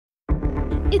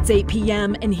It's 8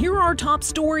 p.m. and here are our top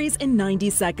stories in 90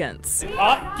 seconds.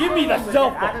 Give me the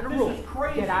cell phone. Get out of the room.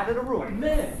 Get out of the room.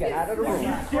 Get out of the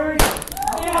room.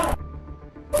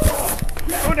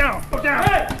 Go down. Go down.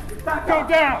 Hey, go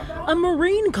down. A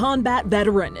Marine combat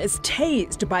veteran is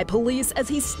tased by police as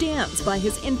he stands by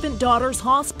his infant daughter's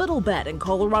hospital bed in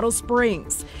Colorado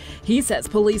Springs. He says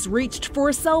police reached for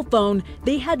a cell phone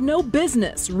they had no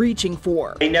business reaching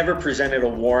for. They never presented a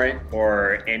warrant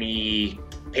or any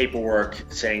paperwork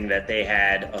saying that they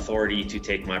had authority to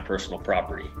take my personal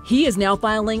property. He is now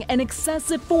filing an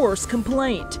excessive force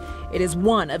complaint. It is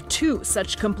one of 2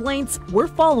 such complaints we're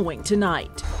following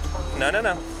tonight. No.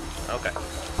 Okay.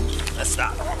 Let's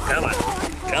stop. Come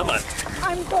on.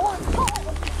 I'm going home.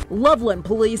 Loveland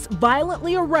police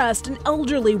violently arrest an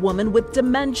elderly woman with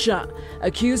dementia,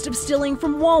 accused of stealing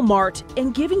from Walmart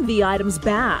and giving the items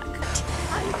back.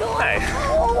 I'm going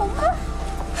home.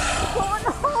 I'm going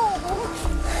home.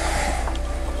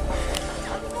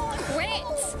 I'm going quit.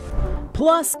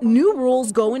 Plus, new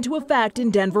rules go into effect in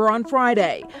Denver on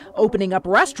Friday, opening up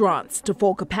restaurants to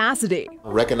full capacity.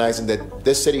 Recognizing that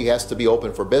this city has to be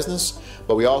open for business,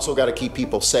 but we also got to keep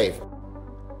people safe.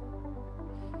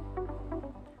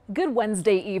 Good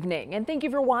Wednesday evening, and thank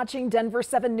you for watching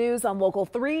Denver7 News on Local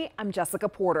 3. I'm Jessica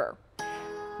Porter.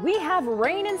 We have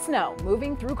rain and snow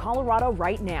moving through Colorado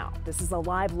right now. This is a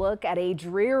live look at a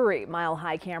dreary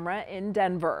mile-high camera in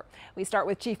Denver. We start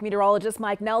with Chief Meteorologist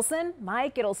Mike Nelson.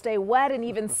 Mike, it'll stay wet and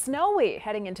even snowy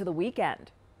heading into the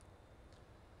weekend.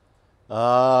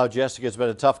 Jessica, it's been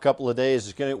a tough couple of days.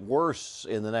 It's going to get worse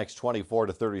in the next 24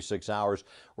 to 36 hours.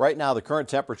 Right now, the current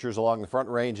temperatures along the Front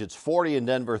Range, it's 40 in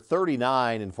Denver,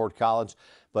 39 in Fort Collins,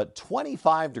 but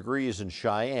 25 degrees in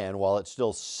Cheyenne, while it's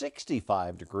still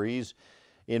 65 degrees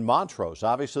in Montrose.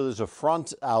 Obviously, there's a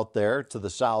front out there to the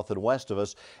south and west of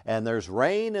us, and there's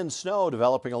rain and snow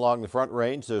developing along the Front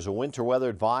Range. There's a winter weather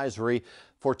advisory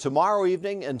for tomorrow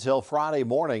evening until Friday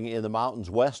morning in the mountains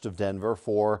west of Denver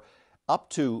for up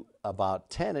to about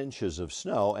 10 inches of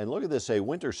snow. And look at this, a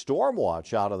winter storm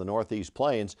watch out on the Northeast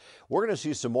Plains. We're going to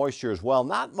see some moisture as well.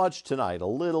 Not much tonight, a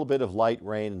little bit of light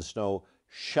rain and snow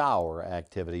shower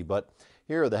activity. But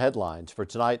here are the headlines for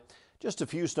tonight. Just a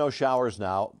few snow showers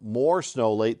now, more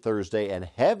snow late Thursday and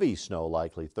heavy snow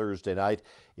likely Thursday night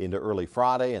into early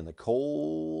Friday, and the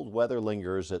cold weather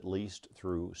lingers at least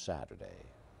through Saturday.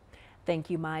 Thank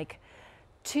you, Mike.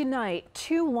 Tonight,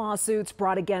 2 lawsuits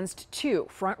brought against 2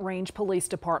 Front Range police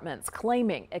departments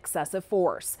claiming excessive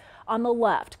force. On the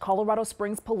left, Colorado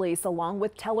Springs police, along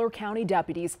with Teller County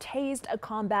deputies, tased a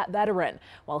combat veteran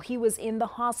while he was in the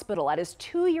hospital at his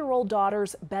 2-year-old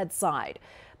daughter's bedside.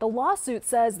 The lawsuit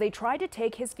says they tried to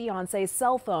take his fiance's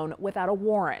cell phone without a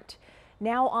warrant.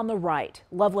 Now on the right,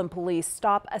 Loveland police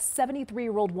stop a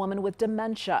 73-year-old woman with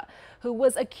dementia who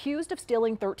was accused of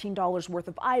stealing $13 worth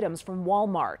of items from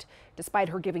Walmart. Despite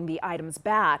her giving the items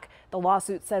back, the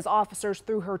lawsuit says officers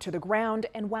threw her to the ground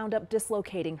and wound up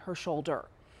dislocating her shoulder.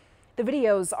 The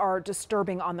videos are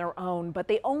disturbing on their own, but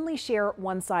they only share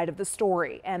one side of the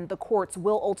story, and the courts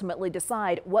will ultimately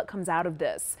decide what comes out of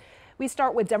this. We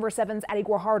start with Denver7's Addie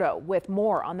Guajardo with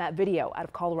more on that video out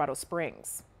of Colorado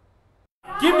Springs.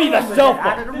 Give me the cell phone. Get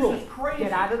out of the room.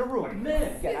 Get out of the room.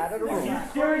 Get out of the room.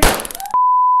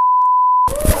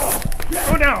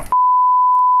 Go down.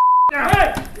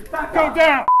 Hey, go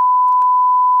down.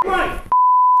 Right.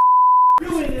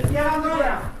 You idiot. Get on the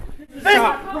ground.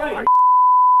 Stop. Right.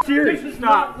 Serious.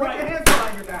 Stop. Put your hands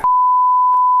behind your back.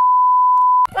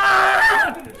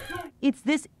 It's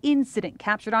this incident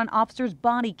captured on officers'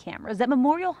 body cameras at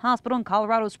Memorial Hospital in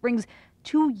Colorado Springs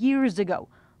 2 years ago,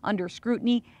 under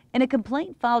scrutiny and a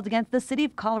complaint filed against the city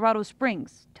of Colorado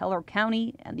Springs, Teller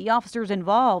County, and the officers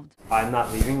involved. I'm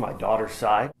not leaving my daughter's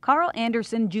side. Carl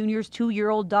Anderson Jr.'s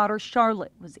 2-year-old daughter,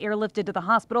 Charlotte, was airlifted to the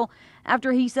hospital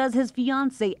after he says his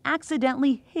fiancée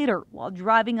accidentally hit her while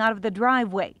driving out of the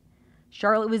driveway.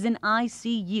 Charlotte was in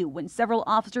ICU when several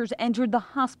officers entered the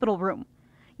hospital room.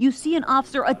 You see an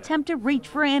officer attempt to reach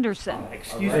for Anderson.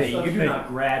 Excuse me, you do not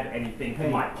grab anything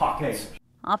from my pockets.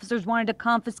 Officers wanted to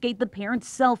confiscate the parents'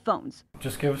 cell phones.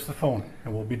 Just give us the phone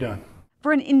and we'll be done.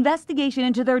 For an investigation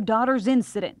into their daughter's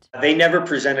incident. They never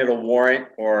presented a warrant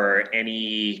or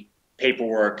any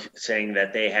paperwork saying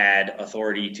that they had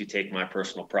authority to take my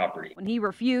personal property. When he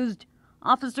refused,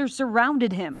 officers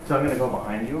surrounded him. So I'm going to go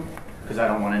behind you because I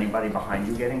don't want anybody behind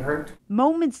you getting hurt.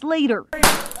 Moments later,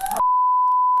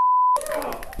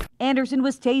 Anderson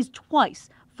was tased twice,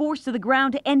 forced to the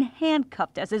ground and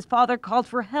handcuffed as his father called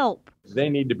for help. They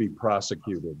need to be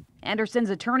prosecuted.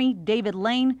 Anderson's attorney, David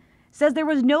Lane, says there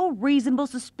was no reasonable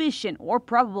suspicion or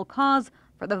probable cause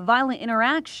for the violent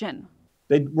interaction.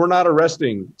 They were not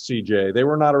arresting CJ. They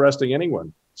were not arresting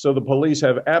anyone. So the police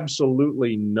have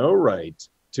absolutely no right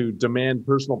to demand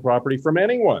personal property from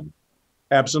anyone,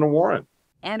 absent a warrant.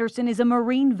 Anderson is a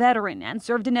Marine veteran and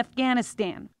served in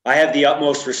Afghanistan. I have the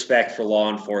utmost respect for law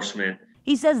enforcement.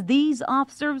 He says these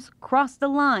officers crossed the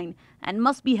line and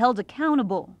must be held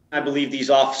accountable. I believe these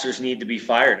officers need to be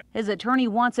fired. His attorney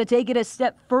wants to take it a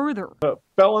step further.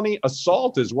 Felony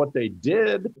assault is what they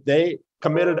did. They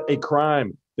committed a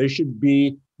crime. They should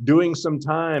be doing some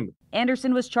time.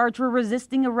 Anderson was charged for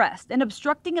resisting arrest and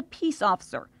obstructing a peace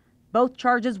officer. Both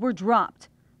charges were dropped.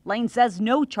 Lane says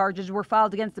no charges were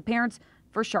filed against the parents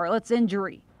for Charlotte's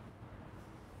injury.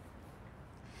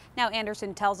 Now,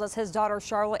 Anderson tells us his daughter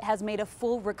Charlotte has made a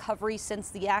full recovery since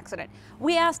the accident.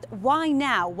 We asked why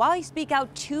now? Why speak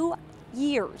out 2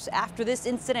 years after this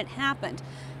incident happened?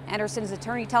 Anderson's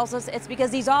attorney tells us it's because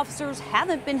these officers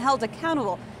haven't been held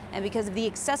accountable and because of the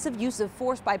excessive use of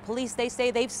force by police they say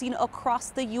they've seen across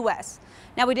the U.S.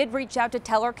 Now, we did reach out to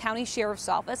Teller County Sheriff's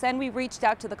Office and we reached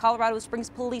out to the Colorado Springs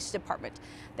Police Department.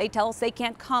 They tell us they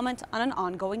can't comment on an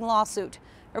ongoing lawsuit.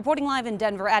 Reporting live in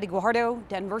Denver, Addie Guajardo,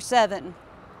 Denver 7.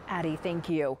 Addie, thank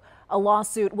you. A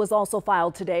lawsuit was also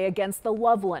filed today against the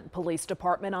Loveland Police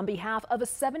Department on behalf of a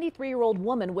 73-year-old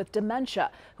woman with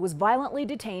dementia who was violently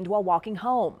detained while walking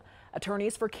home.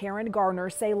 Attorneys for Karen Garner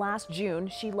say last June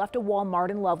she left a Walmart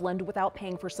in Loveland without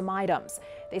paying for some items.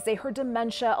 They say her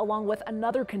dementia, along with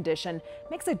another condition,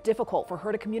 makes it difficult for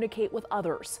her to communicate with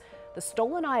others. The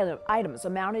stolen items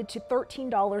amounted to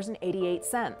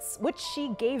 $13.88, which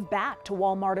she gave back to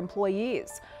Walmart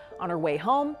employees. On her way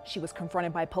home, she was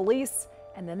confronted by police,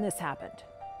 and then this happened.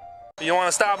 You want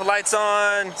to stop? Lights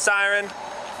on, siren,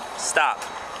 stop.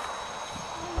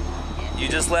 You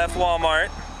just left Walmart.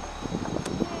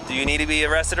 Do you need to be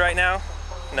arrested right now?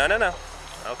 No.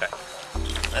 Okay.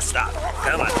 Let's stop.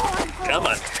 Come on. Come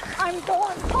on. I'm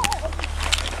going home.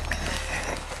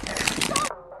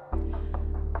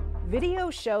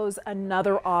 Video shows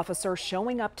another officer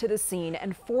showing up to the scene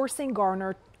and forcing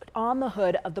Garner on the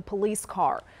hood of the police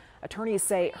car. Attorneys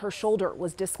say her shoulder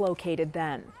was dislocated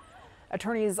then.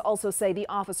 Attorneys also say the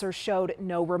officer showed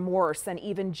no remorse and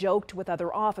even joked with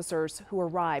other officers who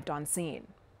arrived on scene.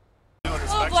 A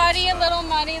little bloody, a little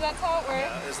muddy, that's how it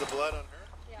works. Is the blood on her?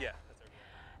 Yeah.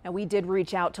 Now, we did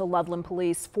reach out to Loveland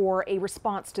Police for a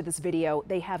response to this video.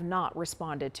 They have not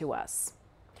responded to us.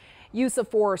 Use of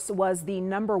force was the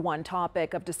 #1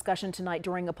 topic of discussion tonight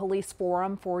during a police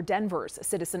forum for Denver's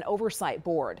Citizen Oversight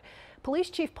Board. Police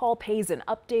Chief Paul Pazin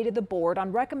updated the board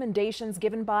on recommendations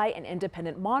given by an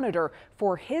independent monitor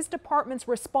for his department's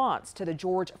response to the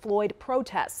George Floyd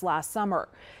protests last summer.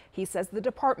 He says the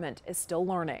department is still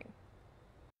learning.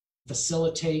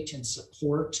 Facilitate and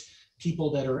support people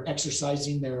that are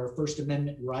exercising their First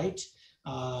Amendment right,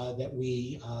 that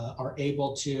we are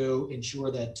able to ensure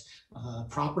that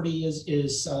property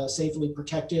is safely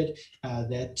protected,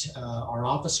 that our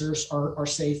officers are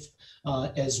safe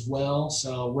as well.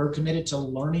 So we're committed to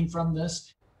learning from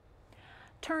this.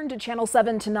 Turn to Channel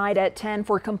 7 tonight at 10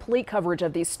 for complete coverage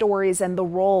of these stories and the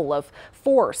role of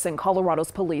force in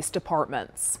Colorado's police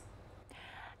departments.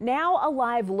 Now a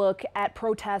live look at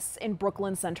protests in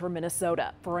Brooklyn Center,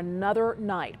 Minnesota. For another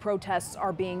night, protesters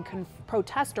are being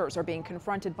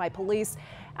confronted by police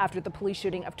after the police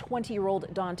shooting of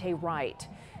 20-year-old Dante Wright.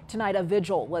 Tonight, a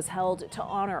vigil was held to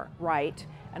honor Wright.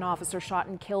 An officer shot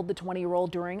and killed the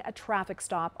 20-year-old during a traffic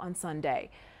stop on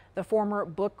Sunday. The former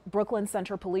Brooklyn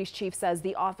Center police chief says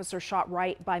the officer shot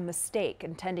Wright by mistake,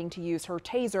 intending to use her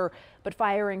taser, but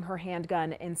firing her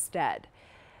handgun instead.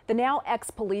 The now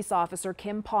ex-police officer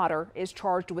Kim Potter is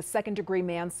charged with second-degree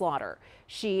manslaughter.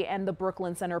 She and the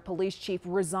Brooklyn Center police chief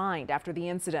resigned after the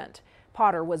incident.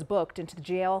 Potter was booked into the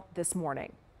jail this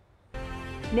morning.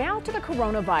 Now to the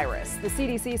coronavirus. The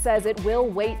CDC says it will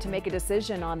wait to make a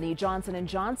decision on the Johnson &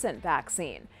 Johnson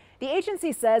vaccine. The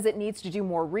agency says it needs to do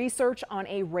more research on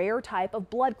a rare type of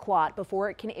blood clot before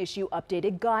it can issue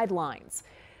updated guidelines.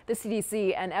 The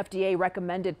CDC and FDA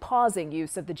recommended pausing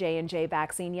use of the J&J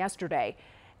vaccine yesterday.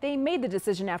 They made the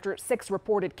decision after 6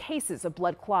 reported cases of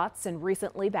blood clots in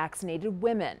recently vaccinated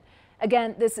women.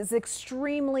 Again, this is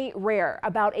extremely rare,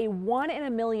 about a 1 in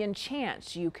a million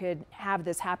chance you could have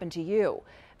this happen to you.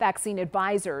 Vaccine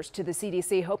advisors to the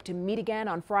CDC hope to meet again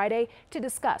on Friday to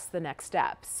discuss the next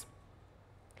steps.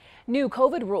 New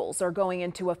COVID rules are going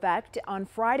into effect on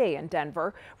Friday in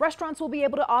Denver. Restaurants will be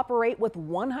able to operate with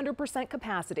 100%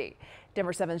 capacity.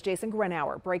 Denver 7's Jason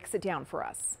Grenauer breaks it down for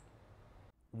us.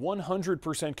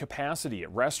 100% capacity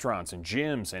at restaurants and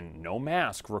gyms and no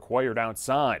mask required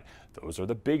outside. Those are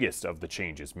the biggest of the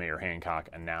changes Mayor Hancock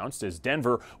announced, as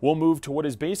Denver will move to what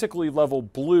is basically level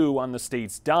blue on the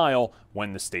state's dial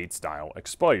when the state's dial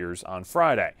expires on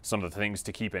Friday. Some of the things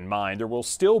to keep in mind: there will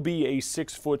still be a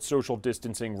 6-foot social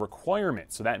distancing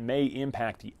requirement, so that may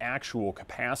impact the actual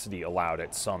capacity allowed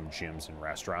at some gyms and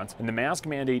restaurants. And the mask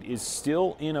mandate is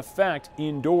still in effect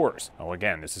indoors. Now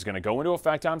again, this is going to go into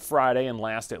effect on Friday and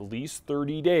last at least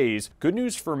 30 days. Good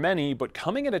news for many, but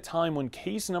coming at a time when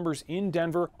case numbers in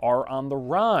Denver are on the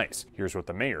rise. Here's what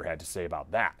the mayor had to say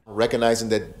about that. Recognizing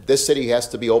that this city has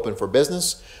to be open for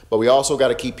business, but we also got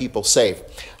to keep people safe.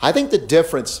 I think the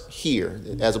difference here,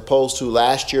 as opposed to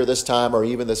last year this time or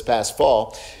even this past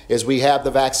fall, is we have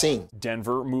the vaccine.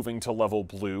 Denver moving to level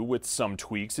blue with some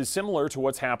tweaks is similar to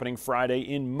what's happening Friday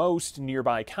in most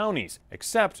nearby counties,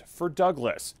 except for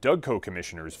Douglas. DUGCO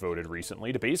commissioners voted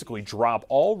recently to basically drop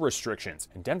all restrictions,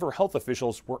 and Denver health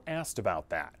officials were asked about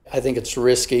that. I think it's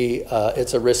risky.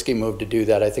 It's a risky move to do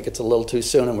that. I think it's a little too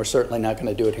soon, and we're certainly not going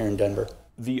to do it here in Denver.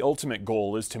 The ultimate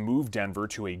goal is to move Denver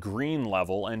to a green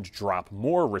level and drop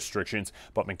more restrictions,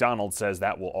 but McDonald says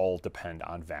that will all depend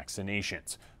on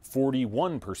vaccinations.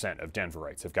 41% of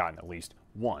Denverites have gotten at least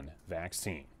one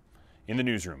vaccine. In the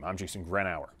newsroom, I'm Jason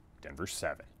Grenauer,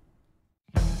 Denver7.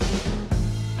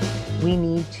 We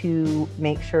need to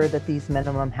make sure that these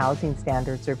minimum housing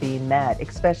standards are being met,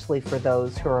 especially for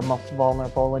those who are most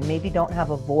vulnerable and maybe don't have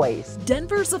a voice.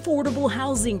 Denver's affordable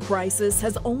housing crisis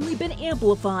has only been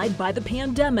amplified by the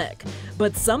pandemic,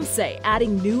 but some say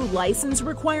adding new license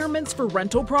requirements for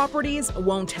rental properties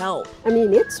won't help. I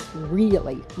mean, it's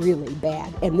really, really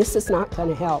bad, and this is not going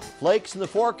to help. Flakes in the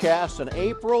forecast, an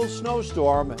April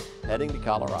snowstorm heading to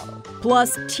Colorado.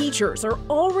 Plus, teachers are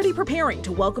already preparing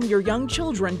to welcome your young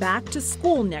children back to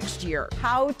school next year.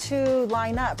 How to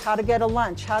line up, how to get a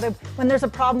lunch, when there's a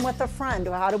problem with a friend,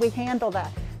 how do we handle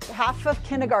that? Half of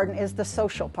kindergarten is the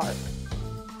social part.